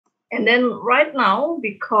And then right now,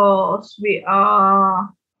 because we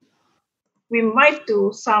might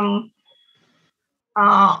do some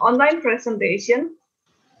online presentation,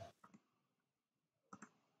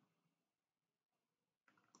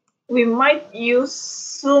 we might use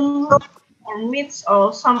Zoom or Meet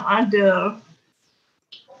or some other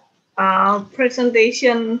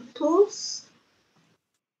presentation tools,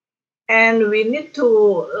 and we need to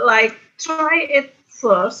like try it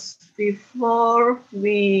first before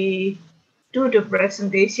we do the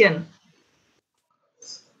presentation.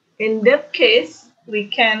 In that case, we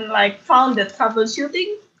can like found the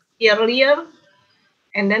troubleshooting earlier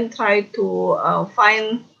and then try to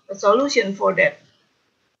find a solution for that.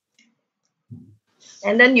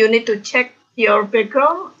 And then you need to check your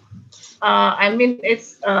background. I mean,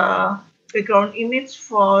 it's a background image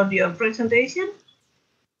for your presentation.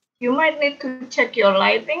 You might need to check your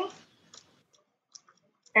lighting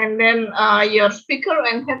and then your speaker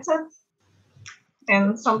and headset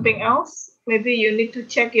and something else. Maybe you need to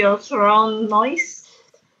check your surround noise.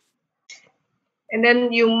 And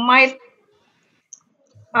then you might,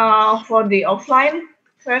 for the offline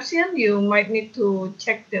version, you might need to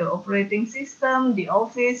check the operating system, the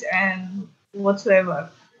office, and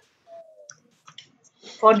whatsoever.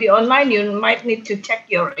 For the online, you might need to check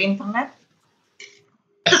your internet.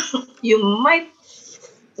 You might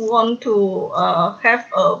want to have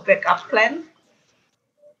a backup plan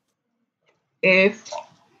if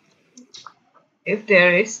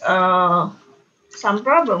there is some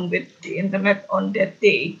problem with the internet on that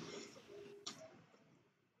day.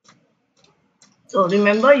 So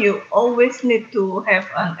remember, you always need to have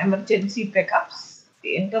an emergency backups,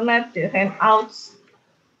 the internet, the handouts.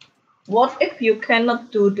 What if you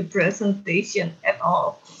cannot do the presentation at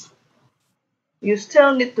all? You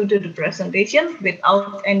still need to do the presentation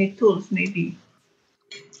without any tools, maybe.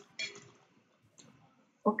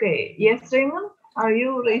 Okay, yes, Raymond, are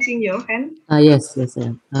you raising your hand? Yes.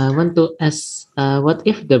 I want to ask, what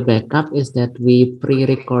if the backup is that we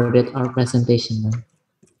pre-recorded our presentation?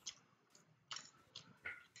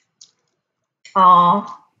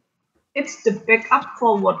 It's the backup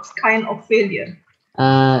for what kind of failure?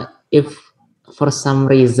 If for some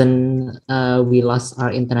reason we lost our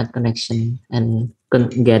internet connection and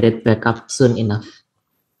couldn't get it back up soon enough.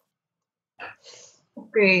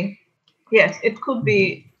 Okay, yes, it could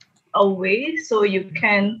be a way so you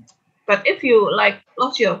can, but if you like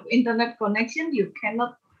lost your internet connection, you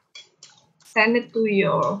cannot send it to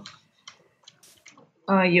your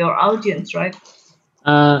audience, right?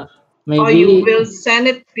 Maybe, or you will send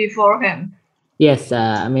it beforehand. Yes,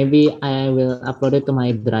 maybe I will upload it to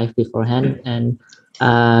my drive beforehand, and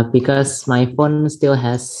because my phone still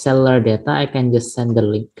has cellular data, I can just send the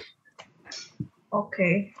link.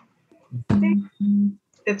 Okay.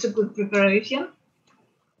 That's a good preparation.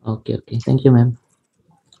 Okay. Thank you, ma'am.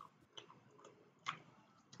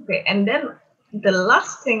 Okay, and then the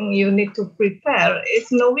last thing you need to prepare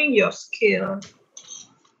is knowing your skill.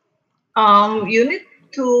 You need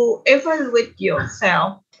to evaluate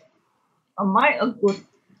yourself. Am I a good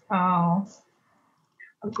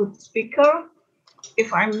speaker?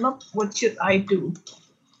 If I'm not, what should I do?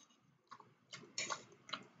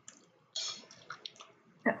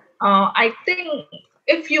 I think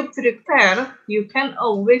if you prepare, you can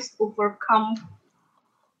always overcome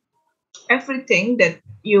everything that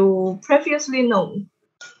you previously know.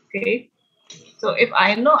 Okay, so if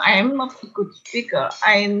I know I am not a good speaker,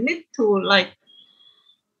 I need to like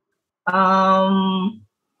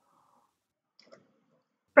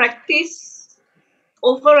practice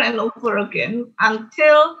over and over again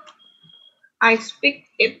until I speak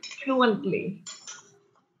it fluently.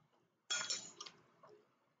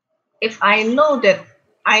 If I know that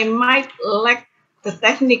I might lack the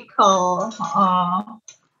technical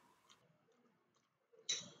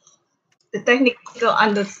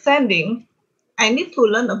understanding, I need to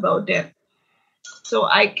learn about that, so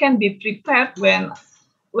I can be prepared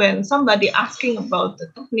when somebody asking about the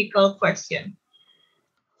technical question.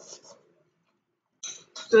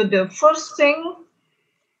 So the first thing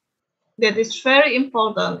that is very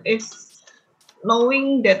important is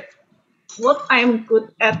knowing that what I am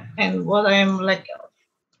good at and what I am lack of.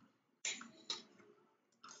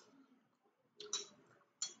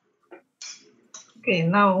 Okay,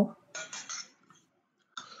 now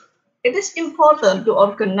it is important to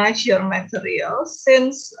organize your material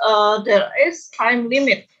since there is time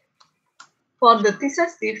limit for the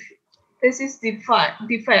thesis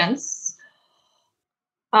defense.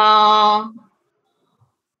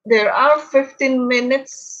 There are 15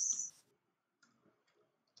 minutes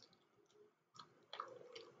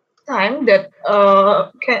time that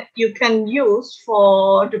you can use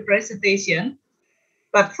for the presentation.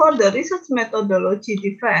 But for the research methodology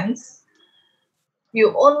defense,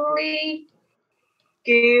 you only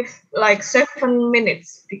give like 7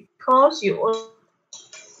 minutes because you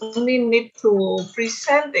only need to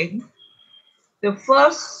presenting the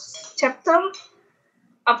first chapter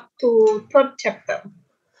up to third chapter.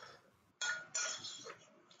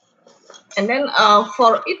 And then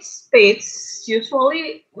for each page,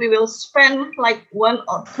 usually we will spend like 1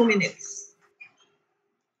 or 2 minutes.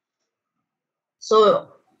 So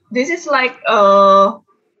this is like the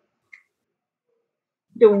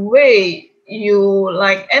way you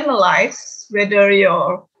like analyze whether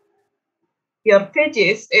your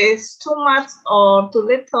pages is too much or too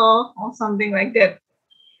little or something like that.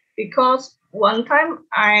 Because one time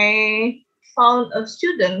I found a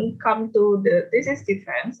student come to the thesis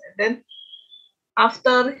defense, and then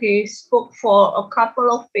after he spoke for a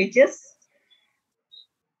couple of pages,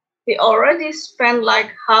 he already spent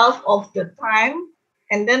like half of the time,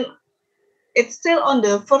 and then it's still on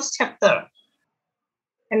the first chapter.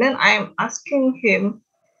 And then I'm asking him,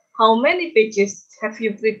 how many pages have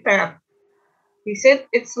you prepared? He said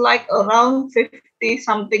it's like around 50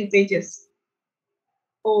 something pages.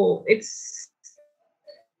 Oh, it's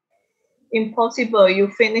impossible. You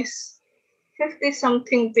finish 50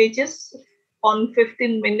 something pages on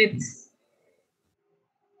 15 minutes.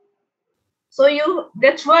 So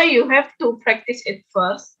that's why you have to practice it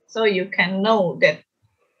first, so you can know that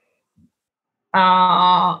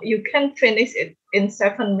you can finish it in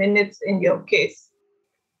 7 minutes in your case.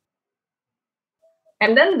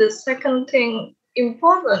 And then the second thing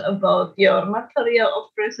important about your material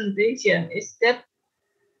of presentation is that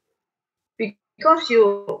because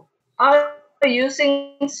you are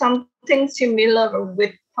using something similar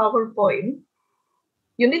with PowerPoint,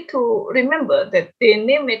 you need to remember that they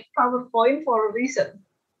name it PowerPoint for a reason.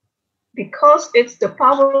 Because it's the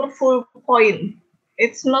powerful point.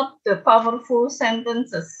 It's not the powerful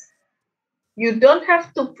sentences. You don't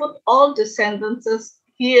have to put all the sentences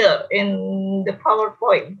here in the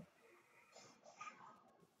PowerPoint.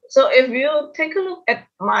 So if you take a look at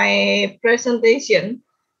my presentation,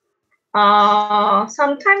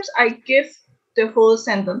 sometimes I give the whole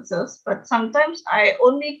sentences, but sometimes I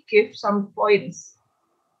only give some points.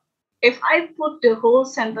 If I put the whole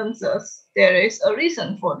sentences, there is a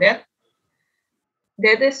reason for that.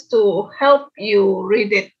 That is to help you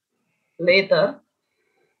read it later.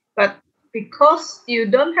 But because you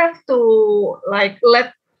don't have to like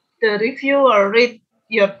let the reviewer read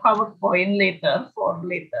your PowerPoint later,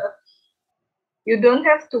 you don't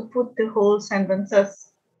have to put the whole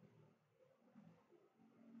sentences.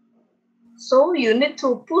 So you need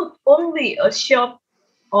to put only a short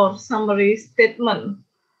or summary statement.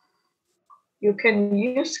 You can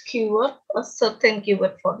use keyword, a certain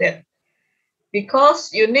keyword for that.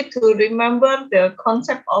 Because you need to remember the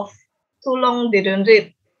concept of too long didn't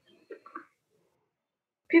read.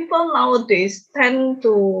 People nowadays tend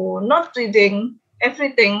to not reading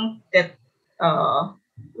everything that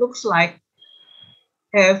looks like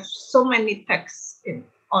have so many texts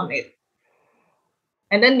on it.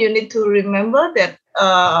 And then you need to remember that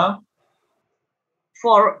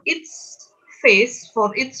for each phase,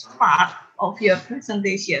 for each part of your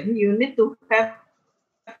presentation, you need to have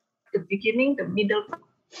the beginning, the middle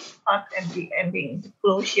part, and the ending, the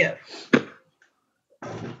closure.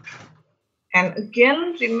 And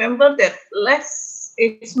again, remember that less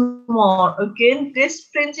is more. Again, this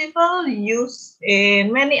principle used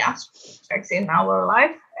in many aspects in our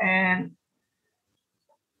life, and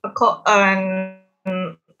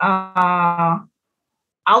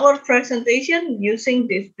our presentation using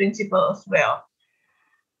this principle as well.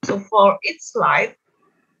 So for each slide,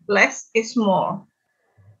 less is more.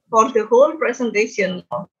 For the whole presentation,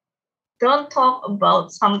 don't talk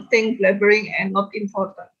about something blabbering and not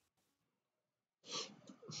important.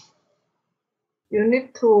 You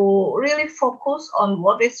need to really focus on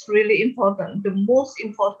what is really important. The most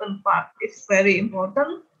important part is very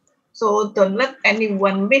important. So don't let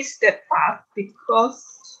anyone miss that part because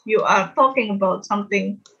you are talking about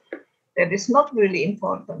something that is not really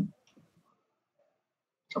important.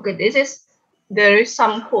 Okay, there is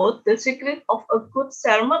some quote. The secret of a good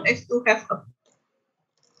sermon is to have a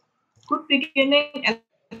good beginning and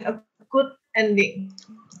a good ending.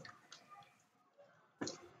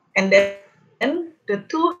 And then the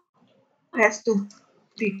two has to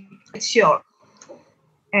be quite short.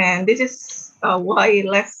 And this is why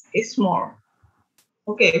less is more.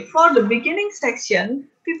 Okay, for the beginning section,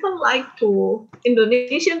 people like to,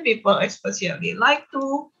 Indonesian people especially, like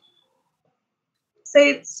to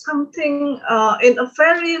said something in a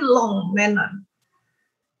very long manner.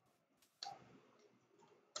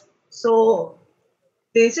 So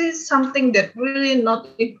this is something that really not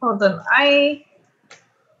important. I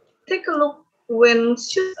take a look when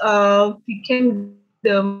students became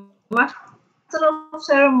the master of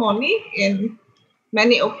ceremony in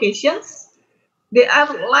many occasions. They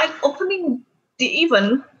are like opening the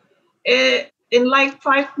event in like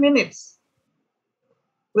 5 minutes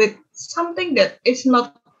with something that is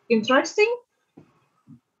not interesting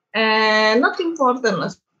and not important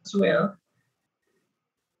as well.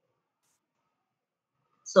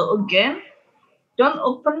 So again, don't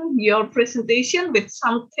open your presentation with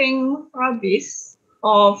something rubbish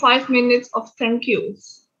or 5 minutes of thank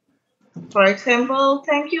yous. For example,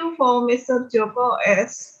 thank you for Mr. Joko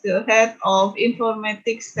as the head of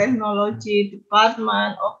Informatics Technology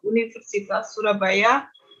Department of Universitas Surabaya.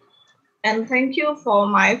 And thank you for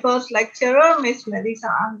my first lecturer, Miss Melissa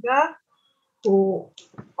Angga, who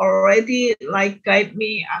already like guide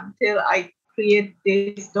me until I create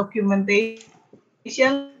this documentation.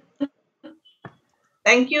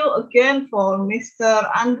 Thank you again for Mr.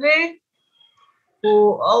 Andre,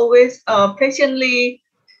 who always patiently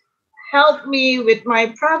help me with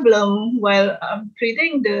my problem while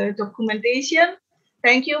reading the documentation.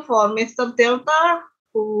 Thank you for Mr. Delta,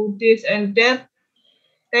 who this and that.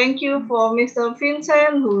 Thank you for Mr.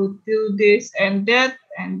 Vincent, who do this and that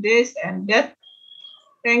and this and that.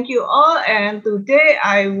 Thank you all. And today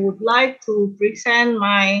I would like to present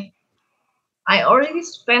I already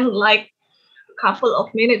spent like a couple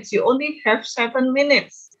of minutes. You only have 7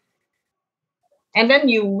 minutes. And then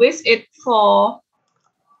you waste it for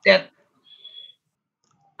that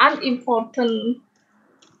unimportant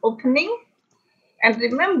opening. And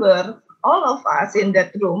remember, all of us in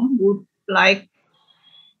that room would like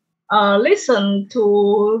listen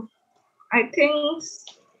to, I think,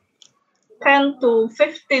 10 to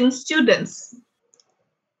 15 students.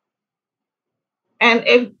 And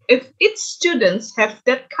if each students have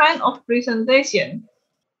that kind of presentation,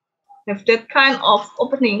 have that kind of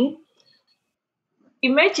opening,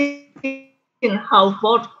 imagine how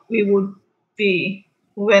bored we would be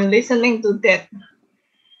when listening to that.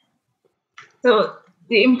 So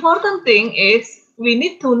the important thing is we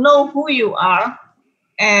need to know who you are,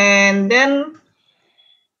 and then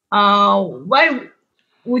why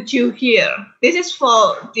would you hear? This is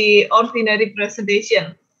for the ordinary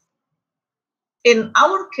presentation. In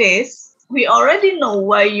our case, we already know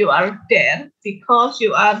why you are there because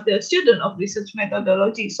you are the student of research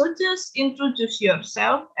methodology. So just introduce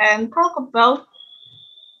yourself and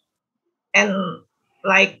and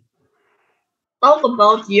like talk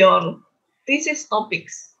about your thesis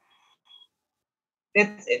topics.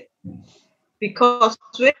 That's it. Because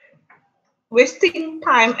wasting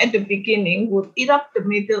time at the beginning would eat up the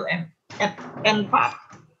middle and at end part.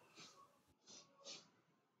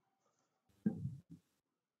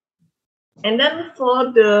 And then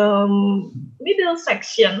for the middle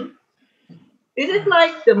section, this is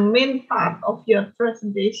like the main part of your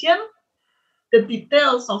presentation, the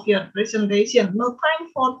details of your presentation. No time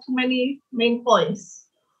for too many main points.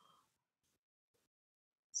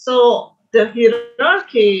 So the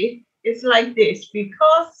hierarchy is like this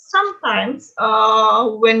because sometimes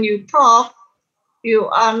when you talk, you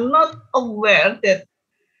are not aware that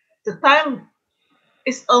the time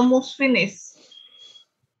is almost finished.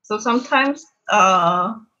 So sometimes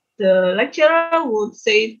the lecturer would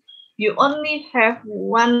say you only have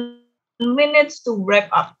 1 minute to wrap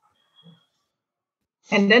up,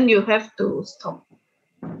 and then you have to stop.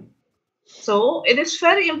 So it is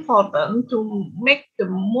very important to make the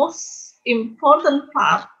most important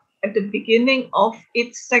part at the beginning of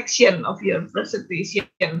each section of your presentation,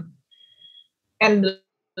 and the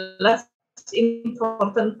less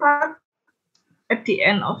important part at the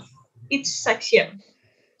end of each section.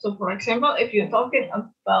 So for example, if you're talking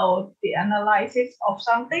about the analysis of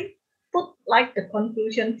something, put like the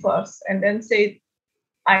conclusion first and then say,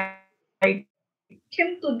 I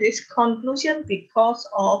came to this conclusion because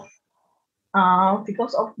of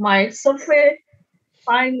my survey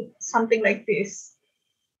find something like this.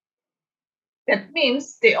 That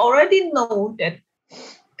means they already know that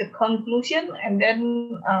the conclusion, and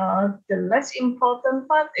then the less important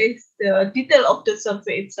part is the detail of the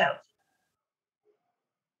survey itself.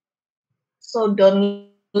 So don't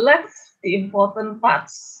left the important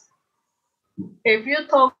parts. If you're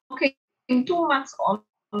talking too much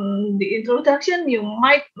on the introduction, you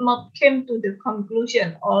might not come to the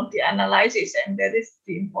conclusion or the analysis, and that is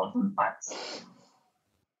the important parts.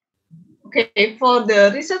 Okay, for the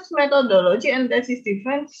research methodology and thesis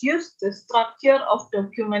defense, use the structure of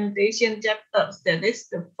documentation chapters. That is,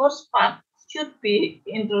 the first part should be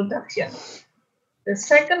introduction. The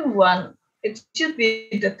second one, it should be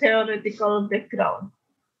the theoretical background.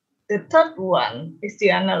 The third one is the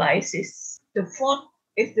analysis. The fourth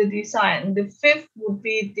is the design. The fifth would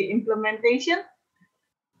be the implementation.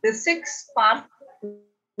 The sixth part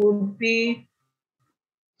would be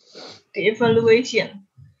the evaluation.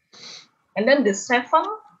 And then the seventh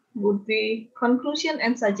would be conclusion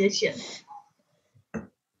and suggestion.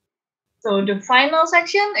 So the final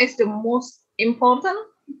section is the most important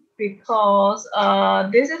because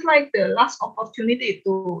this is like the last opportunity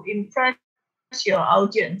to impress your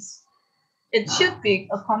audience. It should be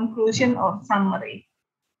a conclusion or summary.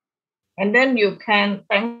 And then you can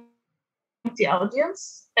thank the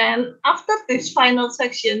audience. And after this final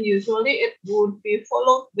section, usually it would be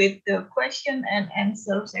followed with the question and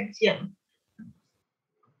answer section.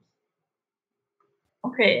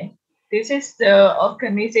 Okay, this is the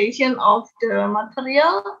organization of the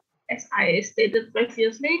material as I stated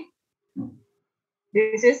previously.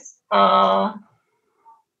 This is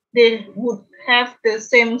they would have the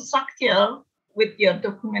same structure with your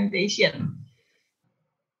documentation.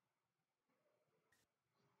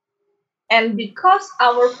 And because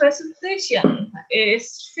our presentation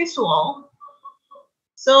is visual,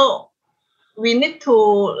 so we need to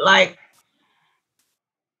like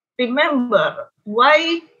remember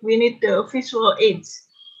why we need the visual aids,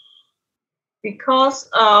 because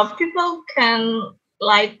people can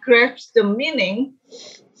like grasp the meaning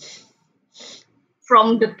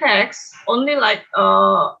from the text only like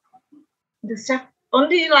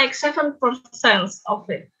only like 7% of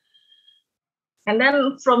it, and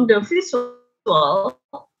then from the visual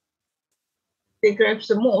they grasp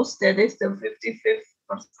the most, that is the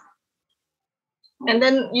 55%. And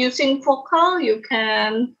then using vocal, you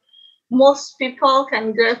can, most people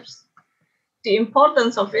can grasp the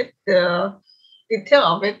importance of it, the detail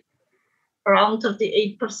of it, around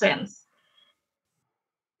 38%.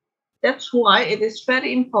 That's why it is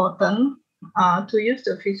very important to use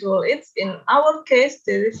the visual aids. In our case,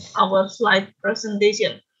 this is our slide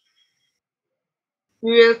presentation.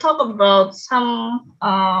 We will talk about some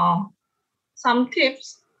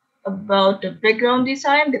tips about the background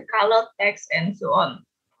design, the color, text, and so on.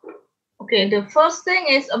 Okay, the first thing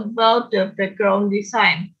is about the background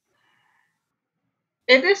design.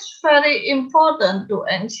 It is very important to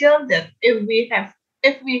ensure that if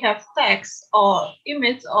we have text or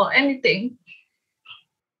image or anything,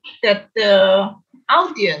 that the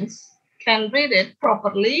audience can read it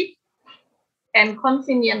properly and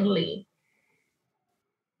conveniently.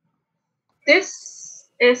 This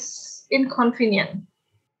is inconvenient,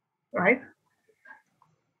 right?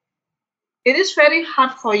 It is very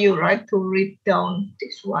hard for you, right, to read down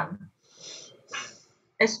this one,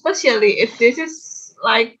 especially if this is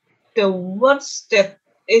like the words that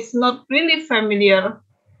is not really familiar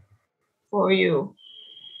for you.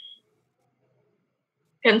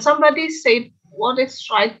 Can somebody say what is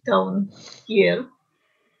write down here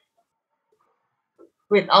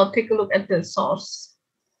without take a look at the source?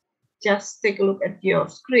 Just take a look at your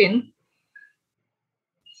screen.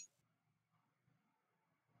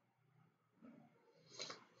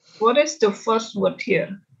 What is the first word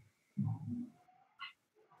here?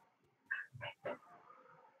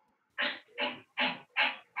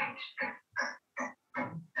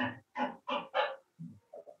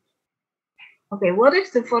 Okay, what is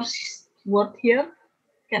the first word here?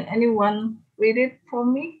 Can anyone read it for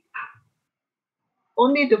me?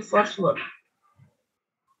 Only the first word.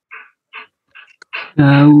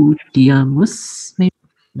 Gaudiamus, maybe?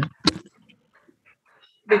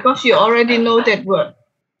 Because you already know that word.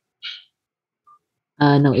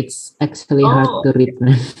 No, it's actually hard to read.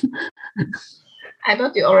 I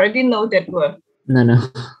thought you already know that word. No.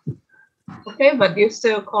 Okay, but you're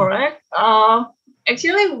still correct.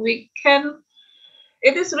 Actually, we can.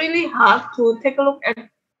 It is really hard to take a look at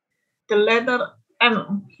the letter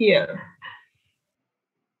M here.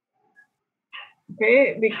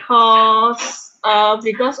 Okay, because of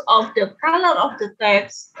the color of the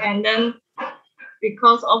text, and then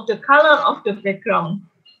because of the color of the background,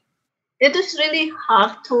 it is really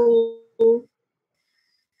hard to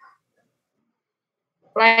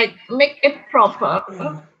like make it proper.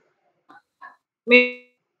 Maybe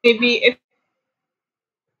if it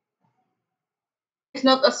is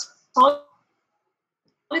not a solid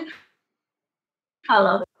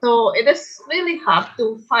color, so it is really hard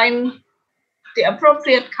to find the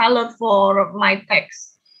appropriate color for my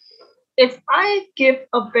text. If I give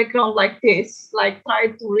a background like this, like try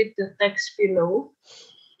to read the text below,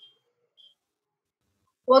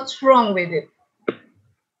 What's wrong with it?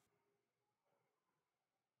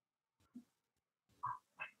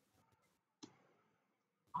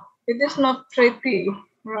 It is not pretty,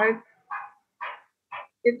 right?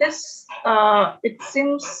 It is, it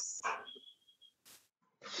seems,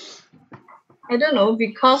 I don't know,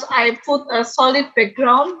 because I put a solid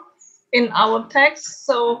background in our text,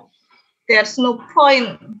 so there's no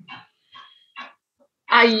point.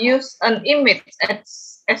 I use an image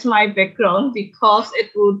as my background because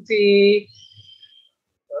it would be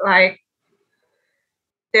like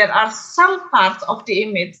there are some parts of the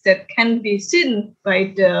image that can be seen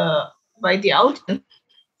by the audience.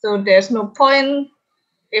 So there's no point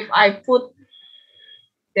if I put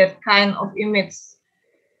that kind of image.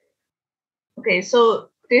 Okay, so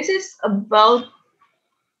this is about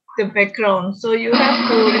the background. So you have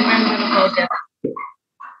to remember about that.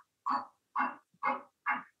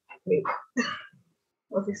 Wait,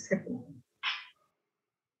 what is happening?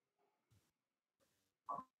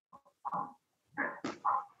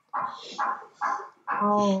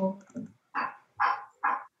 Oh,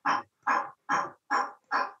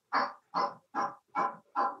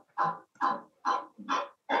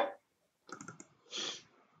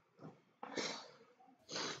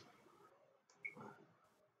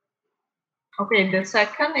 okay. The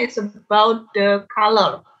second is about the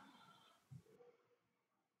color.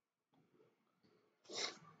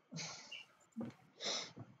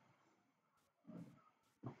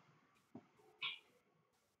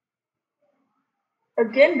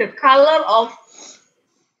 Again, the color of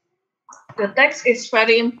the text is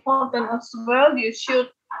very important as well. You should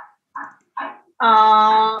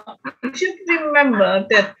remember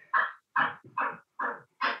that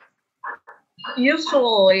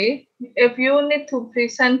usually if you need to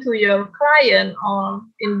present to your client or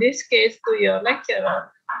in this case to your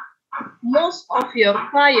lecturer, most of your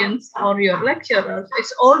clients or your lecturers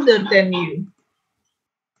is older than you.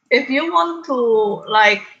 If you want to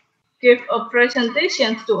like give a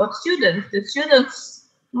presentation to a student, the students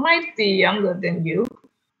might be younger than you.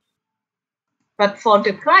 But for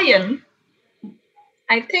the client,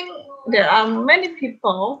 I think there are many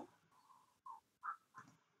people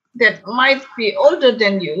that might be older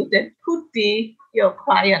than you that could be your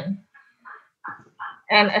client.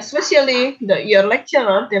 And especially your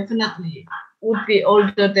lecturer definitely would be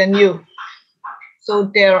older than you. So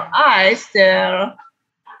their eyes, the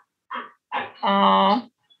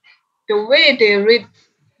way they read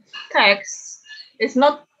text is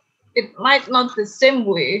not, it might not the same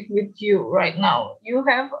way with you right now. You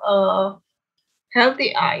have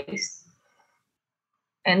healthy eyes,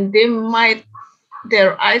 and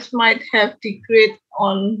their eyes might have decreased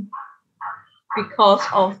on because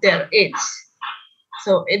of their age.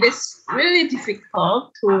 So it is really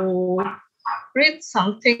difficult to read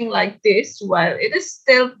something like this while it is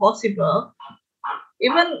still possible,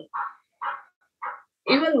 even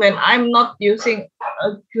when I'm not using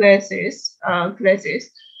glasses,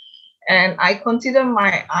 and I consider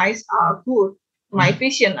my eyes are good, my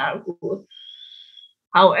vision are good.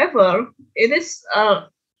 However, it is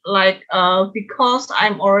because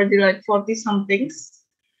I'm already like 40 somethings,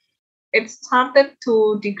 it started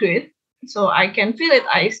to degrade. So I can feel it.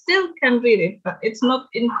 I still can read it, but it's not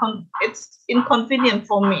it's inconvenient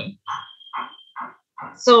for me.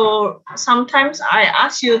 So sometimes I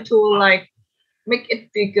ask you to like make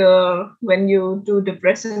it bigger when you do the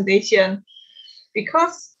presentation,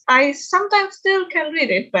 because I sometimes still can read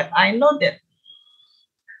it, but I know that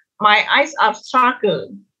my eyes are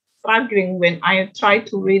struggling when I try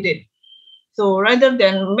to read it. So rather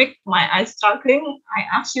than make my eyes struggling, I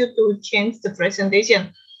ask you to change the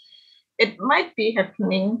presentation. It might be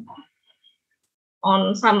happening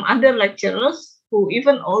on some other lecturers who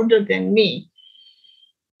even older than me.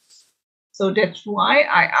 So that's why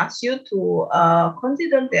I ask you to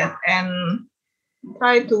consider that and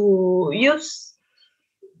try to use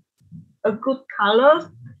a good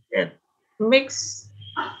color that makes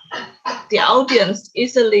the audience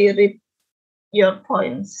easily read your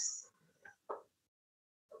points.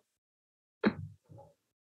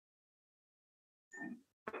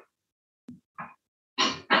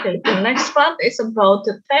 Okay, the next part is about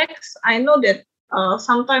the text. I know that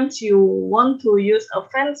sometimes you want to use a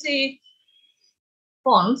fancy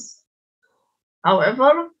fonts.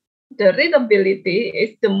 However, the readability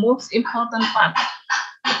is the most important part.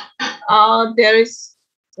 There is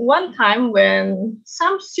one time when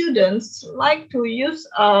some students like to use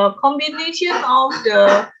a combination of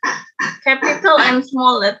the capital and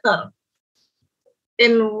small letter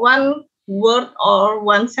in one word or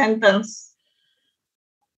one sentence.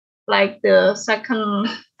 Like the second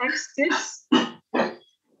text is,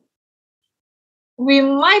 we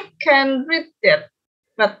might can read that,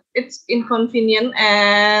 but it's inconvenient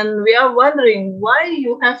and we are wondering why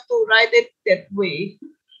you have to write it that way.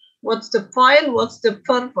 What's the point? What's the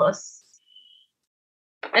purpose?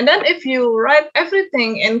 And then if you write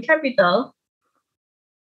everything in capital,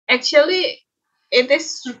 actually it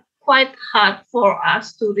is quite hard for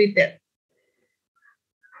us to read it.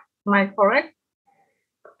 Am I correct?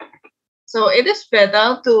 So it is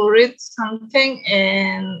better to read something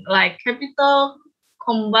in like capital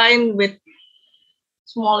combined with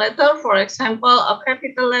small letter, for example, a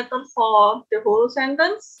capital letter for the whole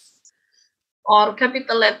sentence or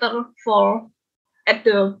capital letter for at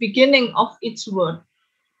the beginning of each word.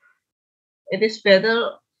 It is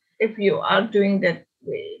better if you are doing that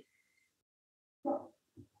way.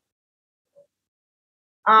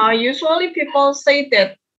 Usually people say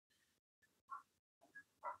that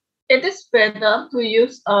it is better to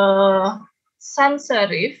use a sans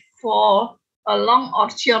serif for a long or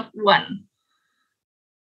short one.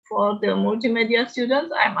 For the multimedia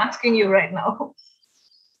students, I'm asking you right now.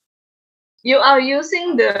 You are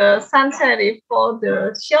using the sans serif for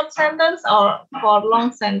the short sentence or for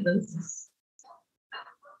long sentences?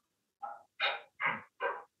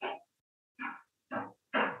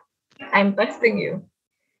 I'm testing you.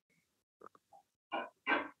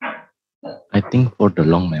 I think for the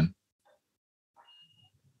long, ma'am.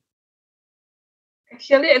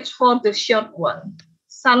 Actually, it's for the short one.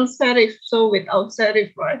 Sans serif, so without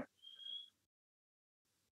serif, right?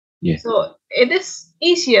 Yeah. So it is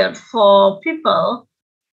easier for people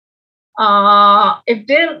if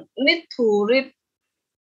they need to read.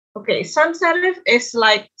 Okay, sans serif is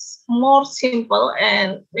like more simple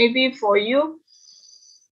and maybe for you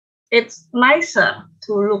it's nicer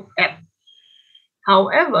to look at.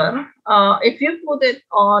 However, if you put it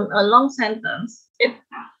on a long sentence, it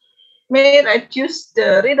may reduce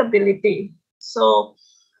the readability. So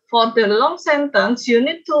for the long sentence, you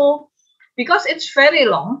need to, because it's very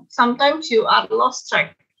long, sometimes you are lost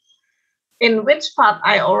track in which part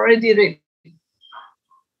I already read.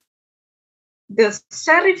 The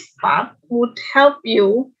serif part would help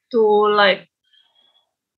you to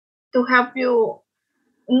help you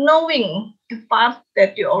knowing the part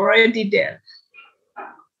that you already did.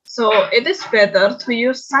 So it is better to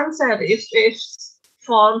use sans serif if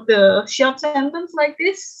for the short sentence like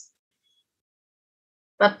this.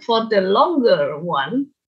 But for the longer one,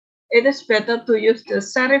 it is better to use the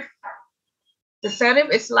serif. The serif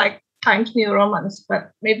is like Times New Romans,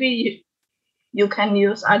 but maybe you can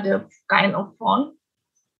use other kind of font.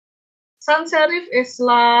 Sans serif is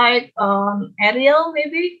like Arial,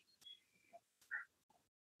 maybe.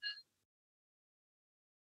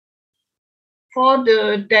 For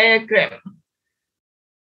the diagram.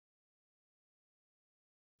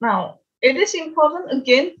 Now, it is important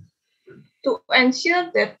again to ensure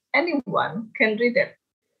that anyone can read it.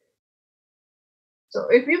 So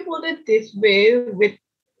if you put it this way with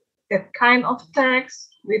that kind of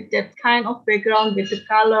text, with that kind of background, with the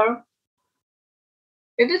color,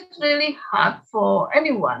 it is really hard for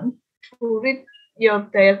anyone to read your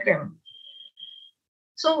diagram.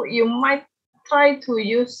 So you might try to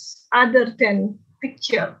use other than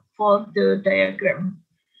picture for the diagram.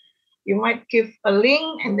 You might give a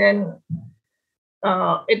link and then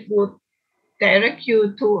it would direct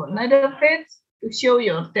you to another page to show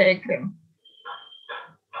your diagram.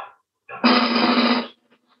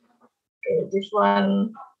 Okay, this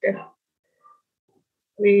one that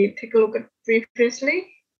we take a look at previously.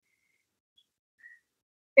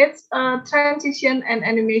 It's a transition and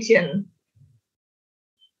animation.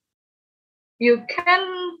 You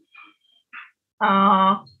can,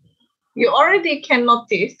 you already can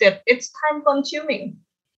notice that it's time consuming.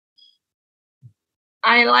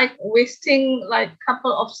 I like wasting like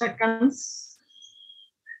couple of seconds.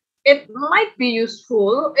 It might be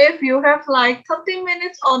useful if you have like 30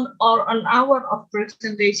 minutes on or an hour of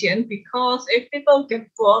presentation, because if people get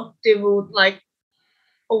bored, they would like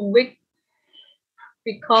a week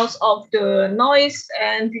because of the noise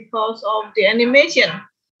and because of the animation.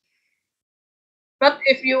 But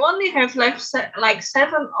if you only have like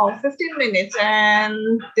 7 or 15 minutes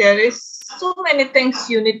and there is so many things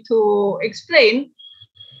you need to explain,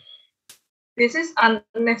 this is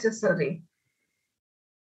unnecessary.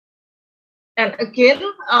 And again,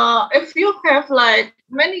 if you have like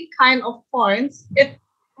many kind of points, it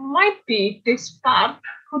might be this part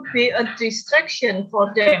could be a distraction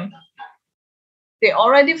for them. They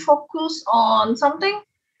already focus on something,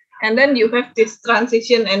 and then you have this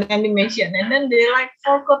transition and animation, and then they like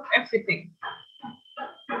forgot everything.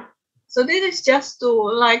 So this is just to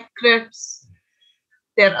like grab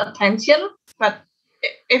their attention, but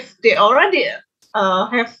if they already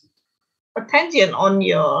have attention on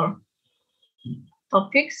your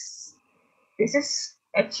topics, this is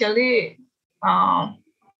actually uh,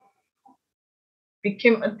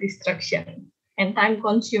 became a distraction and time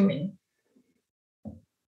consuming.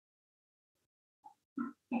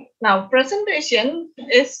 Now, presentation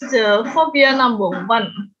is the phobia number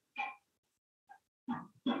one,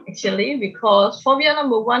 actually, because phobia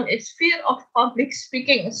number one is fear of public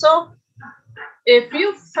speaking. So, if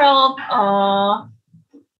you felt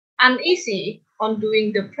uneasy on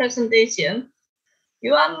doing the presentation,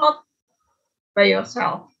 you are not by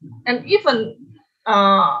yourself. And even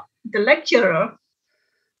the lecturer,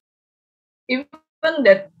 even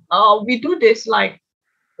that we do this like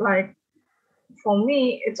for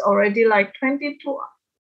me, it's already like 22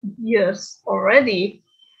 years already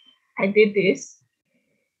I did this.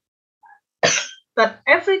 But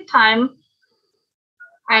every time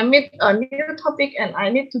I meet a new topic and I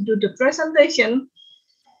need to do the presentation,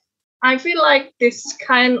 I feel like this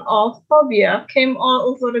kind of phobia came all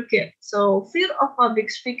over again. So fear of public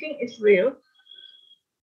speaking is real.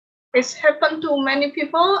 It's happened to many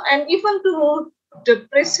people and even to the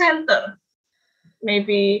presenter.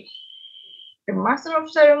 Maybe the master of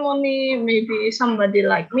ceremony, maybe somebody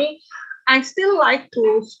like me. I still like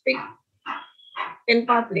to speak in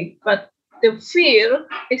public, but the fear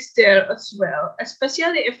is there as well,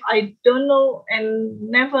 especially if I don't know and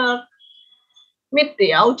never meet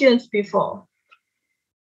the audience before.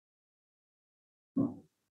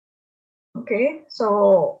 Okay,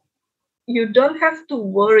 so you don't have to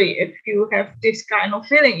worry if you have this kind of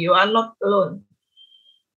feeling. You are not alone.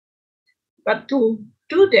 But to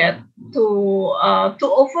do that, to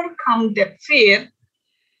overcome that fear,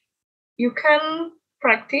 you can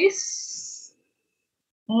practice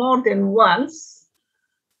more than once.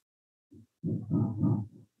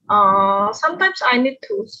 Sometimes I need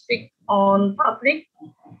to speak on public,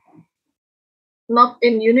 not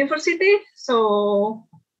in university, so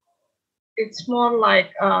it's more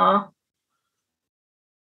like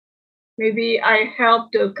maybe I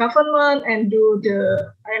help the government and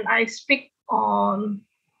I speak on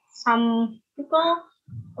some people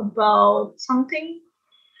about something.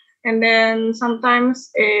 And then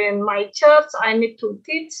sometimes in my church, I need to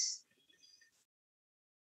teach.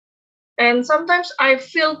 And sometimes I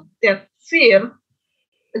feel that fear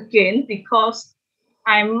again because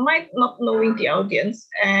I might not knowing the audience.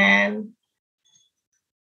 And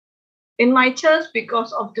in my church,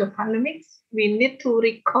 because of the pandemic, we need to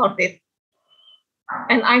record it.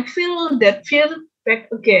 And I feel that fear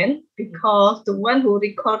back again because the one who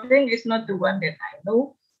recording is not the one that I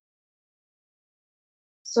know.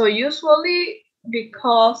 So usually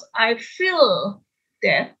because I feel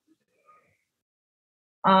that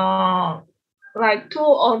like 2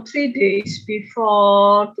 or 3 days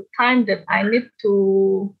before the time that I need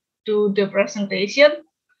to do the presentation,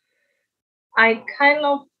 I kind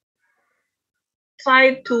of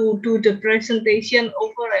try to do the presentation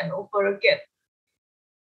over and over again.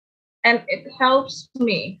 And it helps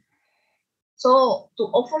me. So to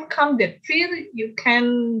overcome that fear, you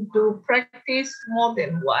can do practice more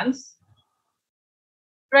than once.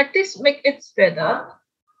 Practice make it better.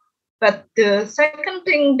 But the second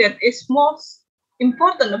thing that is most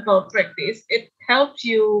important about practice, it helps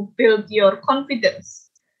you build your confidence.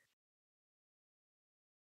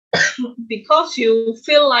 Because you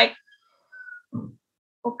feel like,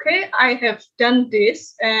 okay, I have done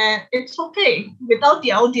this and it's okay without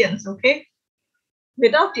the audience, okay?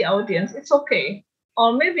 Without the audience, it's okay.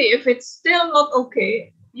 Or maybe if it's still not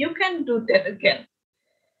okay, you can do that again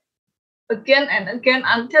and again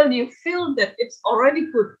until you feel that it's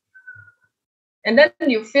already good. And then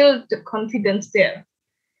you feel the confidence there.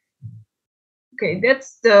 Okay,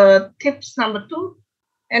 that's the tips number 2.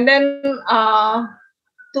 And then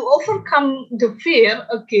to overcome the fear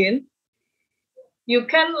again, you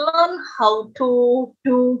can learn how to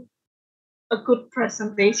do a good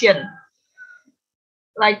presentation,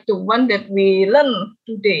 like the one that we learned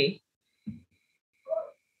today.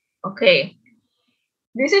 Okay,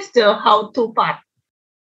 this is the how-to part.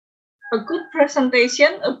 A good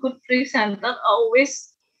presentation, a good presenter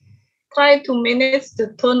always try to manage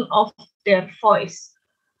the tone of their voice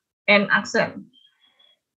and accent.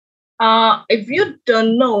 If you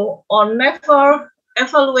don't know or never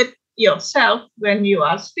evaluate yourself when you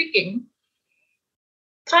are speaking,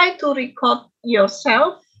 try to record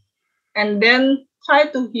yourself and then try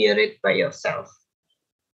to hear it by yourself.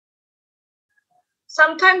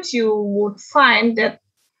 Sometimes you would find that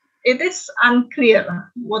it is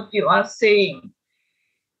unclear what you are saying.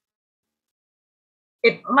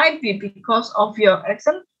 It might be because of your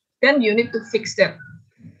accent, then you need to fix that.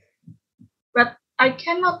 But I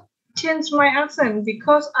cannot change my accent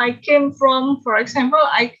because I came from, for example,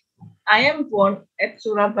 I am born at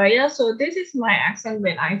Surabaya, so this is my accent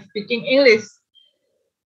when I'm speaking English.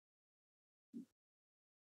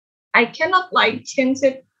 I cannot like change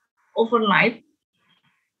it overnight,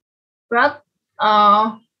 but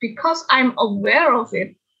because I'm aware of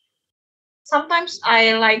it, sometimes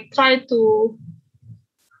I like try to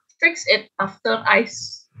fix it after I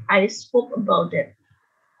spoke about it.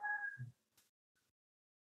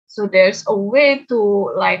 So there's a way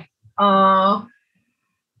to like to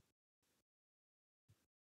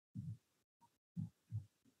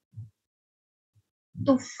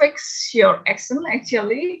fix your accent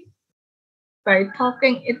actually by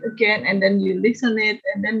talking it again, and then you listen it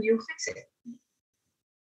and then you fix it.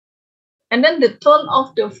 And then the tone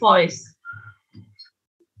of the voice,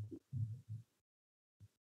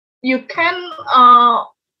 you can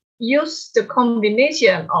use the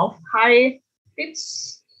combination of high pitch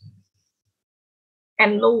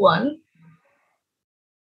and low one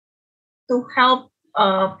to help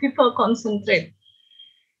people concentrate.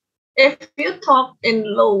 If you talk in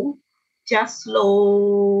low, just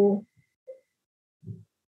low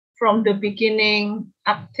from the beginning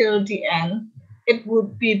up till the end, it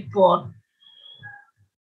would be bored.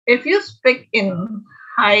 If you speak in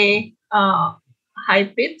high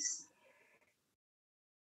pitch,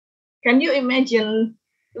 can you imagine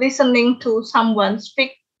listening to someone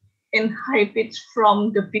speak in high pitch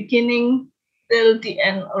from the beginning till the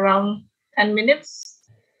end around 10 minutes?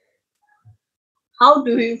 How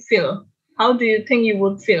do you feel? How do you think you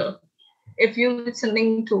would feel if you're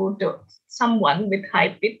listening to someone with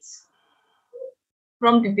high pitch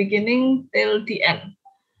from the beginning till the end?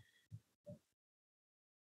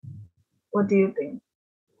 What do you think?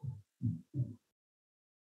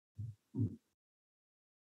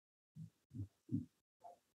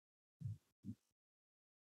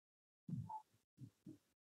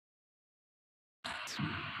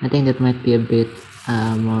 I think that might be a bit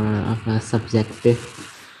more of a subjective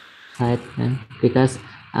side, because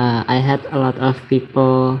I had a lot of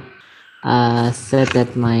people said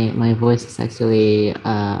that my voice is actually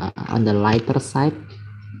on the lighter side,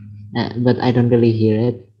 but I don't really hear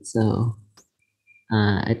it. So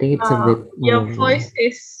I think it's a bit Your more. voice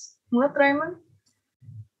is what, Raymond?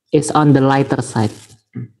 It's on the lighter side.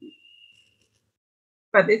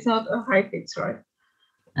 But it's not a high pitch, right?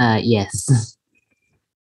 Yes.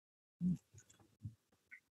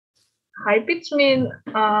 High pitch mean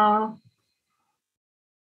I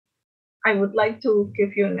would like to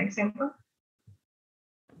give you an example.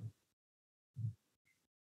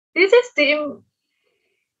 This is the.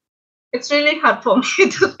 It's really hard for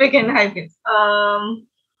me to speak in high pitch.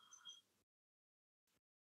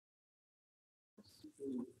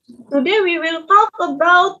 Today we will talk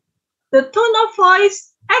about the tone of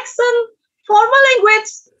voice, accent, formal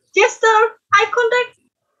language, gesture, eye contact,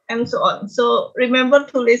 and so on. So remember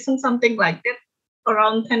to listen something like that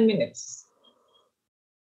around 10 minutes.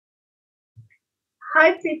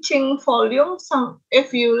 High pitching volume,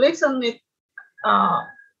 if you listen it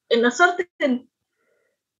in a certain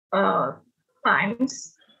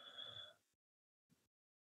times,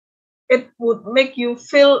 it would make you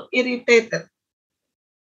feel irritated,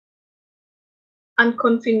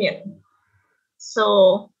 inconvenient.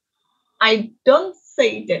 So I don't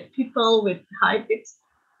say that people with high pitch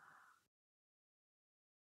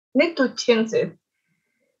need to change it,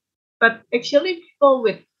 but actually people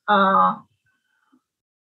with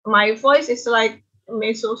my voice is like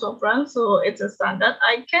mezzo sopran, so it's a standard.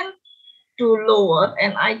 I can do lower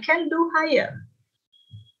and I can do higher.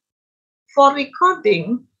 For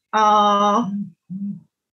recording,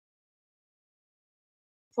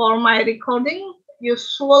 for my recording,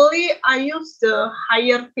 usually I use the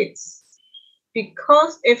higher pitch,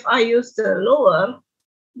 because if I use the lower,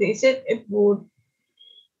 they said it would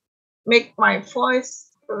make my voice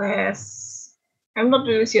less. I'm not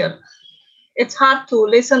really sure. It's hard to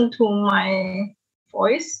listen to my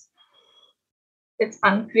voice. It's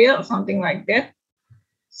unclear or something like that.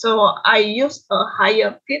 So I use a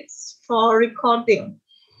higher pitch for recording.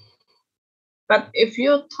 But if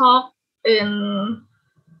you talk in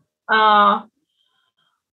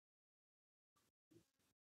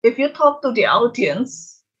if you talk to the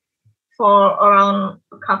audience for around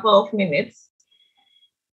a couple of minutes,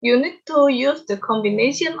 you need to use the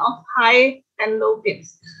combination of high and low pitch.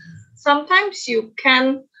 Sometimes you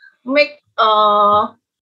can make a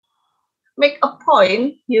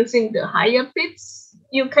point using the higher pitch.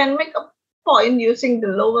 You can make a point using the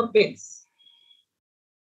lower pitch.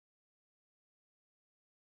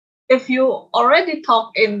 If you already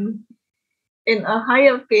talk in in a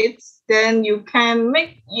higher pitch, then you can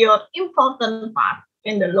make your important part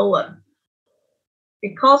in the lower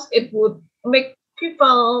because it would make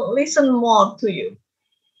people listen more to you.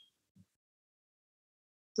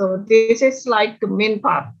 So this is like the main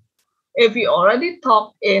part. If you already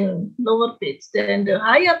talk in lower pitch, then the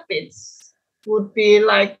higher pitch would be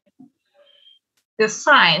like the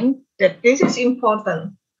sign that this is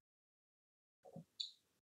important.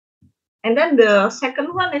 And then the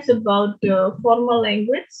second one is about the formal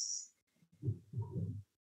language.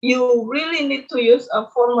 You really need to use a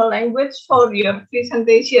formal language for your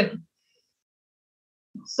presentation.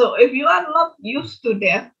 So if you are not used to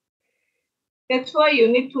that, that's why you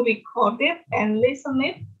need to record it and listen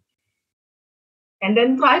it and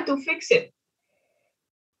then try to fix it.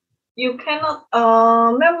 You cannot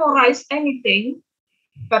memorize anything,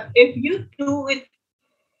 but if you do it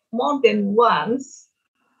more than once,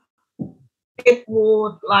 it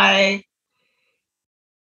would like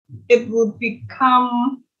it would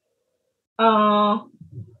become uh,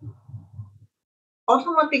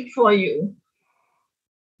 automatic for you.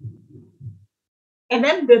 And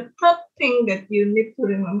then the third thing that you need to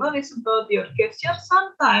remember is about your gesture.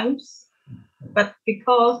 Sometimes, but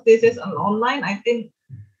because this is an online, I think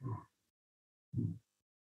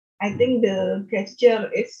the gesture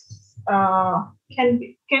is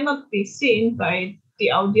cannot be seen by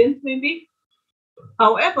the audience maybe.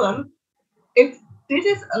 However, if this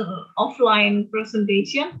is an offline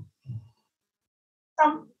presentation,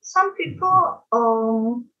 some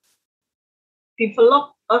people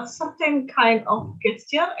develop a certain kind of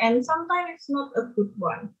gesture and sometimes it's not a good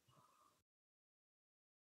one.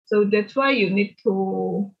 So that's why you need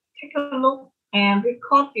to take a look and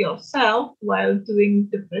record yourself while doing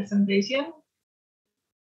the presentation.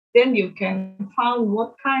 Then you can find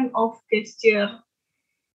what kind of gesture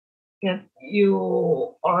that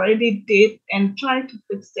you already did and try to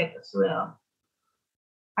fix that as well.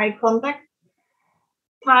 Eye contact,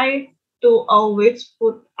 try to always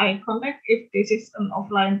put eye contact if this is an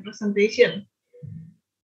offline presentation.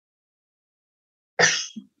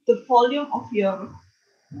 The volume of your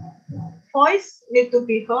voice need to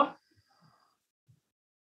be heard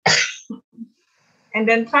and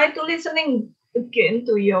then try to listening again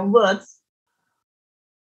to your words.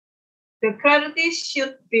 The clarity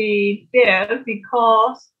should be there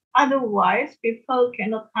because otherwise people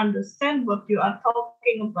cannot understand what you are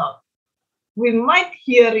talking about. We might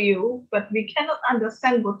hear you, but we cannot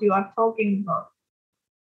understand what you are talking about.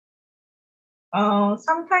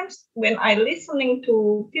 Sometimes when I listening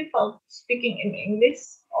to people speaking in English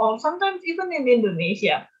or sometimes even in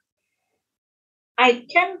Indonesia, I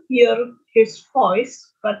can hear his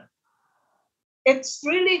voice, but it's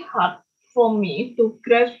really hard for me to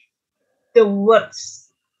grasp the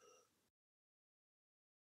words.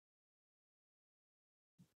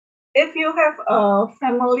 If you have a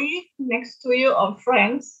family next to you or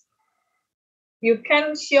friends, you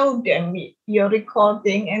can show them your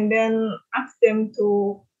recording and then ask them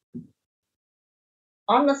to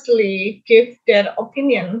honestly give their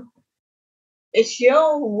opinion. Is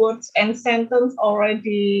your words and sentence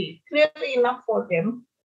already clearly enough for them?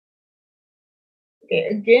 Okay,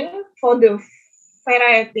 again, for the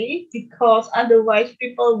variety, because otherwise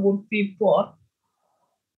people would be bored.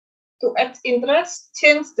 To add interest,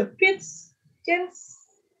 change the pitch, change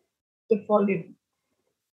the volume.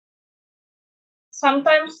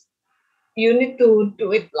 Sometimes you need to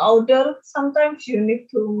do it louder, sometimes you need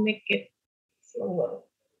to make it slower.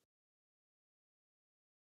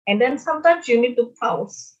 And then sometimes you need to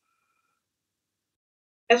pause,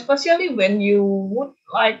 especially when you would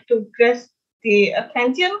like to grasp the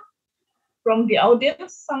attention from the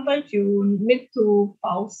audience. Sometimes you need to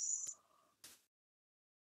pause.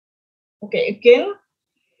 Okay, again,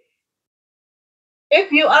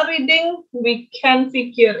 if you are reading, we can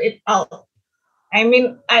figure it out. I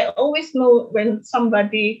mean, I always know when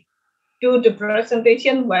somebody do the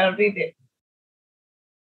presentation while reading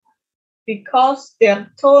because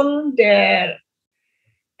their tone, their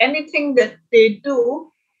anything that they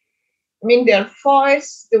do, I mean their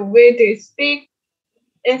voice, the way they speak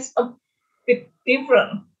is a bit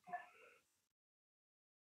different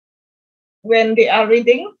when they are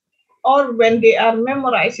reading or when they are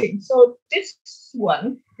memorizing. So this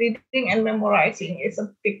one, reading and memorizing, is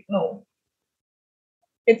a big no.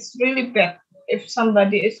 It's really bad if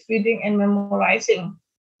somebody is reading and memorizing.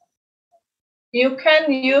 You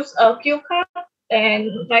can use a cue card, and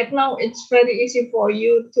right now it's very easy for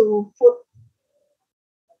you to put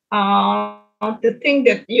the thing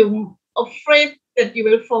that you afraid that you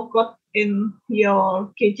will forget in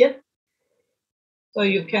your gadget. So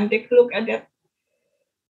you can take a look at that.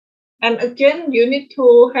 And again, you need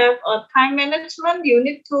to have a time management. You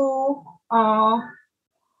need to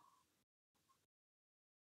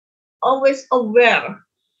always aware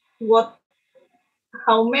what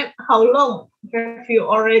how long have you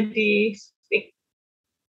already speak.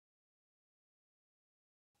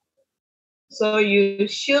 So you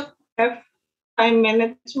should have time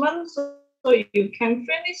management so you can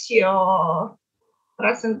finish your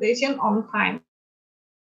presentation on time.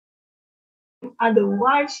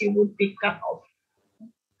 Otherwise, you would be cut off.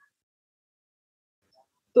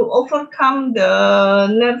 To overcome the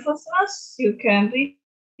nervousness, you can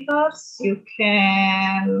rehearse, you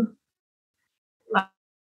can,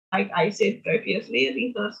 like I said previously,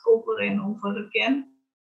 rehearse over and over again.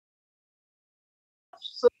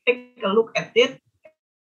 So take a look at it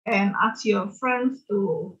and ask your friends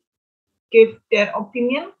to give their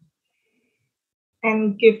opinion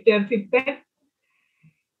and give their feedback.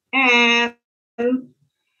 And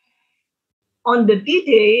on the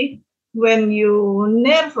D-Day, when you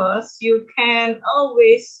nervous, you can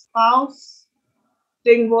always pause,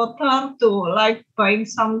 drink water to like buying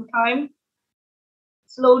some time,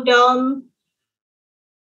 slow down,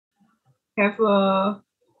 have a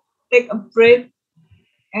take a breath,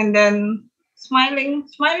 and then smiling.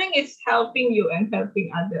 Smiling is helping you and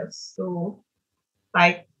helping others to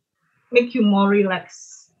like make you more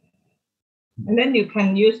relaxed. And then you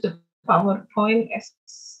can use the PowerPoint as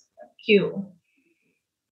a cue.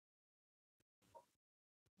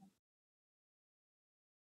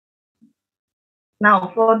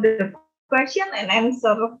 Now for the question and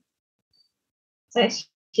answer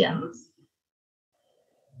sessions,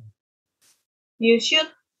 you should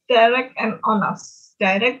direct and honest.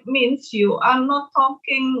 Direct means you are not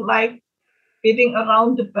talking like beating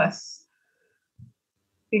around the bush,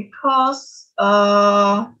 because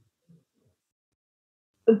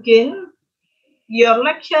again, your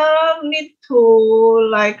lecturer need to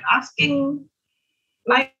like asking,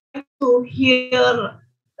 like to hear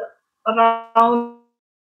around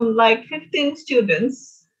like 15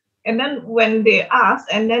 students, and then when they ask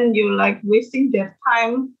and then you like wasting their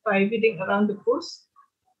time by beating around the bush,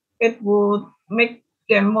 it would make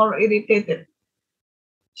them more irritated.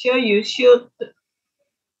 So you should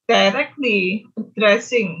directly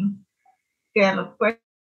addressing their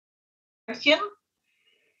question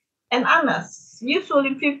and honest.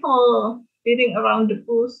 Usually people beating around the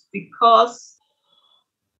bush because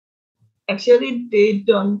actually they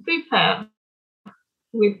don't prepare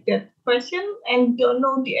with that question and don't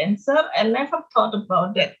know the answer and never thought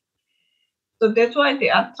about that. So that's why they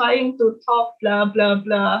are trying to talk blah blah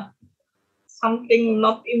blah, something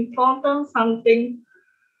not important, something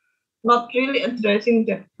not really addressing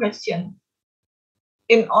that question.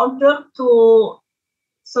 In order to,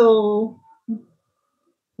 so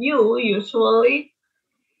you usually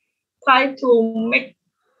try to make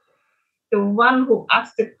the one who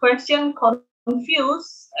asked the question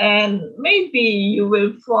confused, and maybe you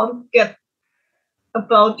will forget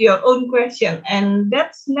about your own question, and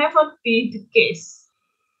that's never be the case.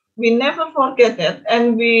 We never forget that,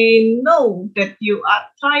 and we know that you are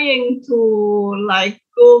trying to like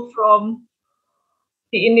go from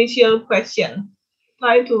the initial question,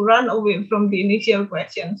 try to run away from the initial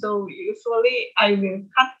question. So usually I will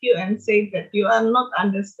cut you and say that you are not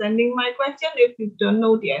understanding my question. If you don't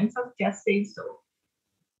know the answer, just say so.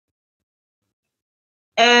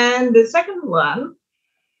 And the second one,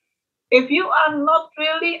 if you are not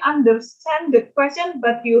really understand the question,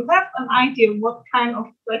 but you have an idea what kind of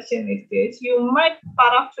question is this, you might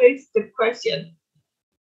paraphrase the question.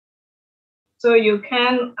 So you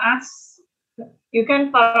can ask, you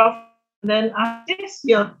can paraphrase and then ask, what is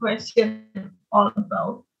your question all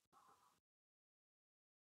about?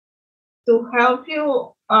 To help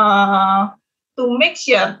you to make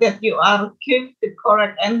sure that you are give the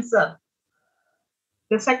correct answer.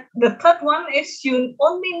 The third one is you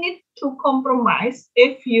only need to compromise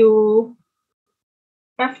if you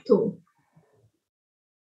have to.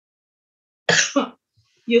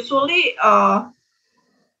 Usually,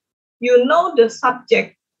 you know the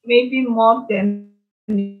subject maybe more than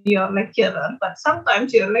your lecturer, but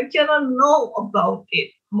sometimes your lecturer know about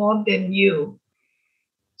it more than you.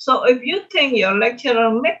 So if you think your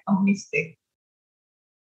lecturer made a mistake,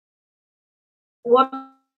 what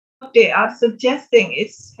they are suggesting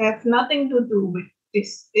is have nothing to do with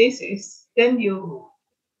this thesis, then you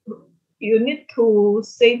need to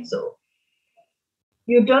say so.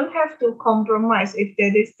 You don't have to compromise if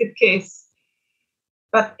that is the case.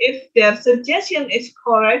 But if their suggestion is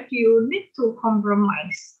correct, you need to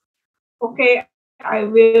compromise. Okay, I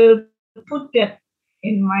will put that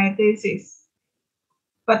in my thesis.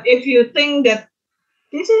 But if you think that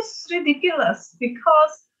This is ridiculous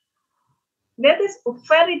because that is a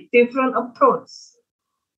very different approach.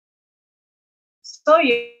 So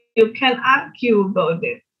you can argue about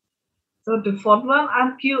it. So the fourth one,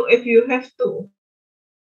 argue if you have to.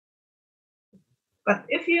 But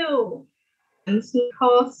if you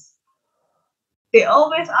because they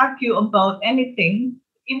always argue about anything,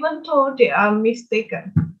 even though they are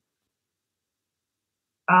mistaken.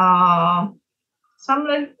 Uh, some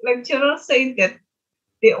lecturers say that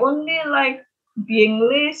they only like being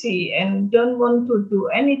lazy and don't want to do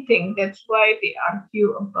anything. That's why they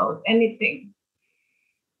argue about anything.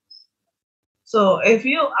 So if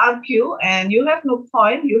you argue and you have no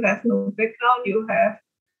point, you have no background, you have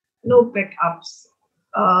no backups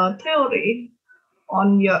theory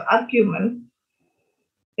on your argument,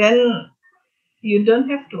 then you don't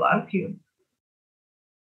have to argue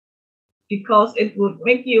because it would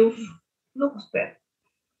make you look bad.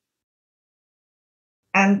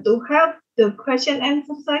 And to have the question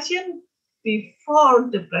answer session before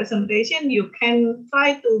the presentation, you can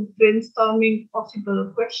try to brainstorming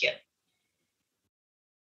possible question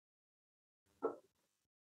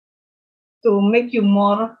to make you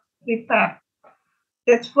more prepared.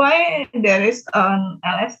 That's why there is an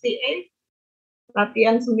LSTA,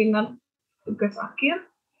 latihan seminar tugas akhir.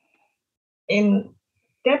 In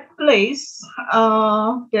that place,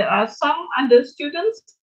 there are some other students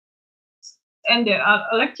and there are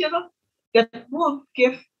a lecturer that would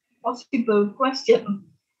give possible question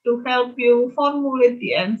to help you formulate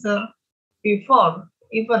the answer before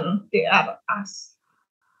even they are asked.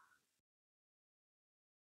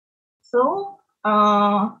 So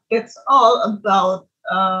that's all about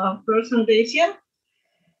presentation.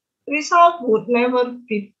 Result would never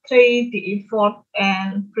betray the effort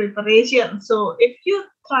and preparation. So if you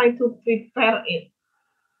try to prepare it,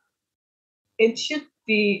 it should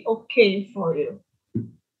be okay for you.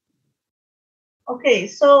 Okay,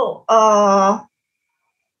 so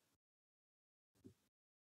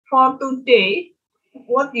for today,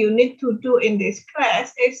 what you need to do in this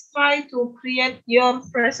class is try to create your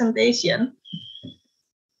presentation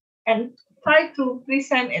and try to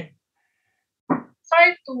present it.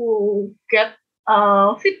 Try to get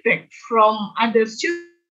feedback from other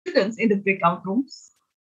students in the breakout rooms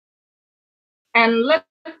and let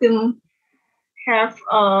them have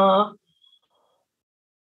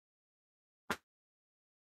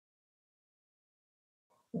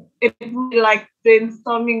it would be like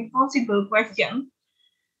brainstorming possible questions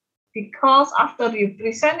because after you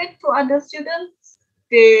present it to other students,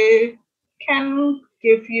 they can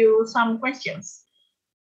give you some questions.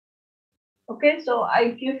 Okay, so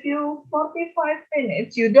I give you 45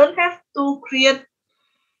 minutes. You don't have to create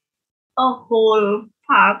a whole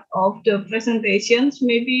part of the presentations,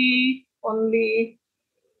 maybe only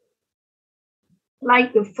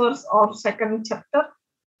like the first or second chapter.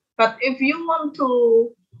 But if you want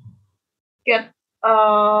to get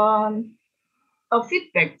a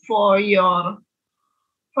feedback for your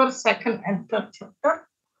first, second, and third chapter,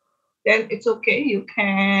 then it's okay. You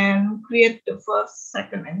can create the first,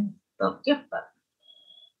 second, and third chapter.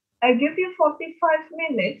 I give you 45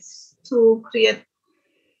 minutes to create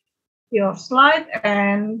your slide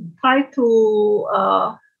and try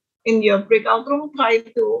to, in your breakout room, try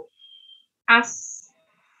to ask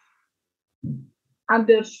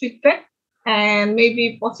others feedback and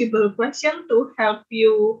maybe possible question to help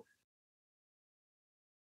you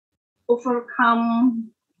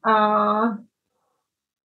overcome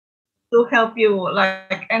to help you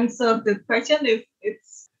like answer the question if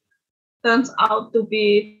it's turns out to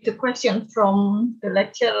be the question from the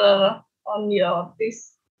lecturer on your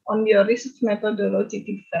research methodology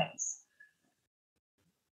defense.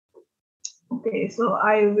 Okay, so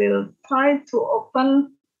I will try to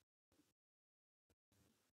open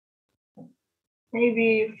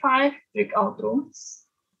maybe 5 breakout rooms.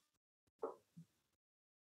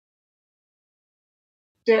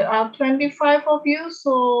 There are 25 of you,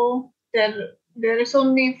 so there is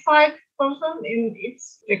only 5 person in each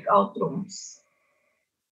breakout rooms.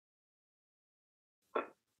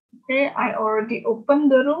 Okay, I already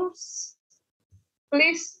opened the rooms.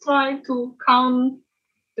 Please try to count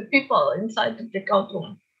the people inside the breakout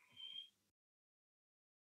room.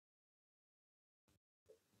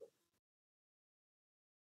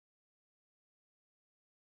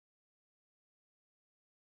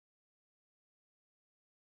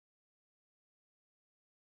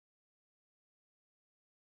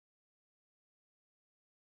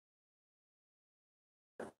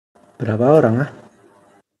 Berapa orang ah?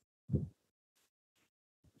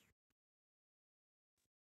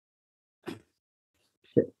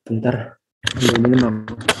 Bentar, ambil minum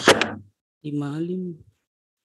aku. Di Malim